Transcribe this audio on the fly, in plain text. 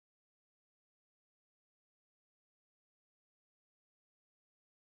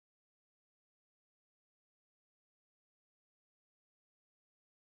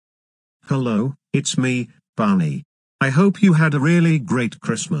Hello, it's me, Barney. I hope you had a really great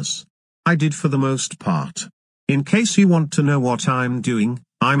Christmas. I did for the most part. In case you want to know what I'm doing,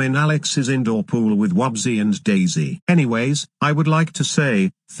 I'm in Alex's indoor pool with Wobbsy and Daisy. Anyways, I would like to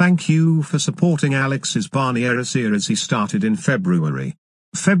say, thank you for supporting Alex's Barney Error series he started in February.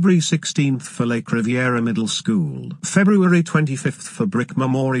 February 16th for Lake Riviera Middle School, February 25th for Brick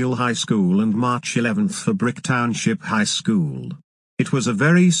Memorial High School and March 11th for Brick Township High School. It was a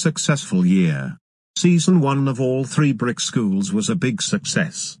very successful year. Season 1 of all 3 brick schools was a big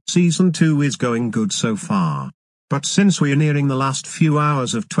success. Season 2 is going good so far. But since we're nearing the last few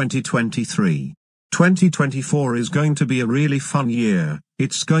hours of 2023, 2024 is going to be a really fun year.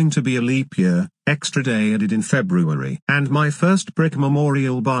 It's going to be a leap year, extra day added in February. And my first Brick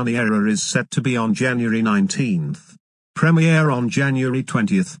Memorial Barney Error is set to be on January 19th. Premiere on January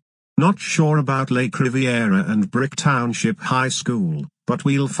 20th. Not sure about Lake Riviera and Brick Township High School, but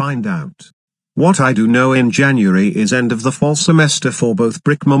we'll find out. What I do know in January is end of the fall semester for both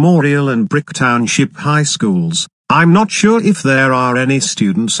Brick Memorial and Brick Township High Schools. I'm not sure if there are any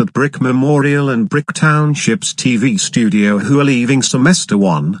students at Brick Memorial and Brick Township's TV studio who are leaving semester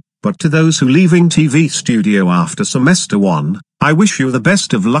 1, but to those who leaving TV studio after semester 1, I wish you the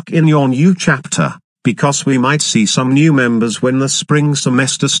best of luck in your new chapter, because we might see some new members when the spring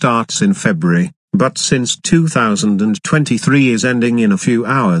semester starts in February. But since 2023 is ending in a few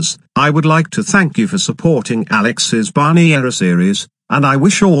hours, I would like to thank you for supporting Alex's Barney Error series, and I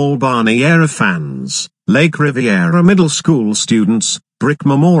wish all Barney Error fans, Lake Riviera Middle School students, Brick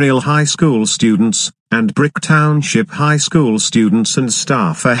Memorial High School students, and Brick Township High School students and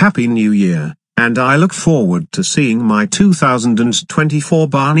staff a Happy New Year, and I look forward to seeing my 2024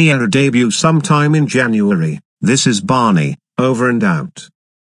 Barney Error debut sometime in January. This is Barney, over and out.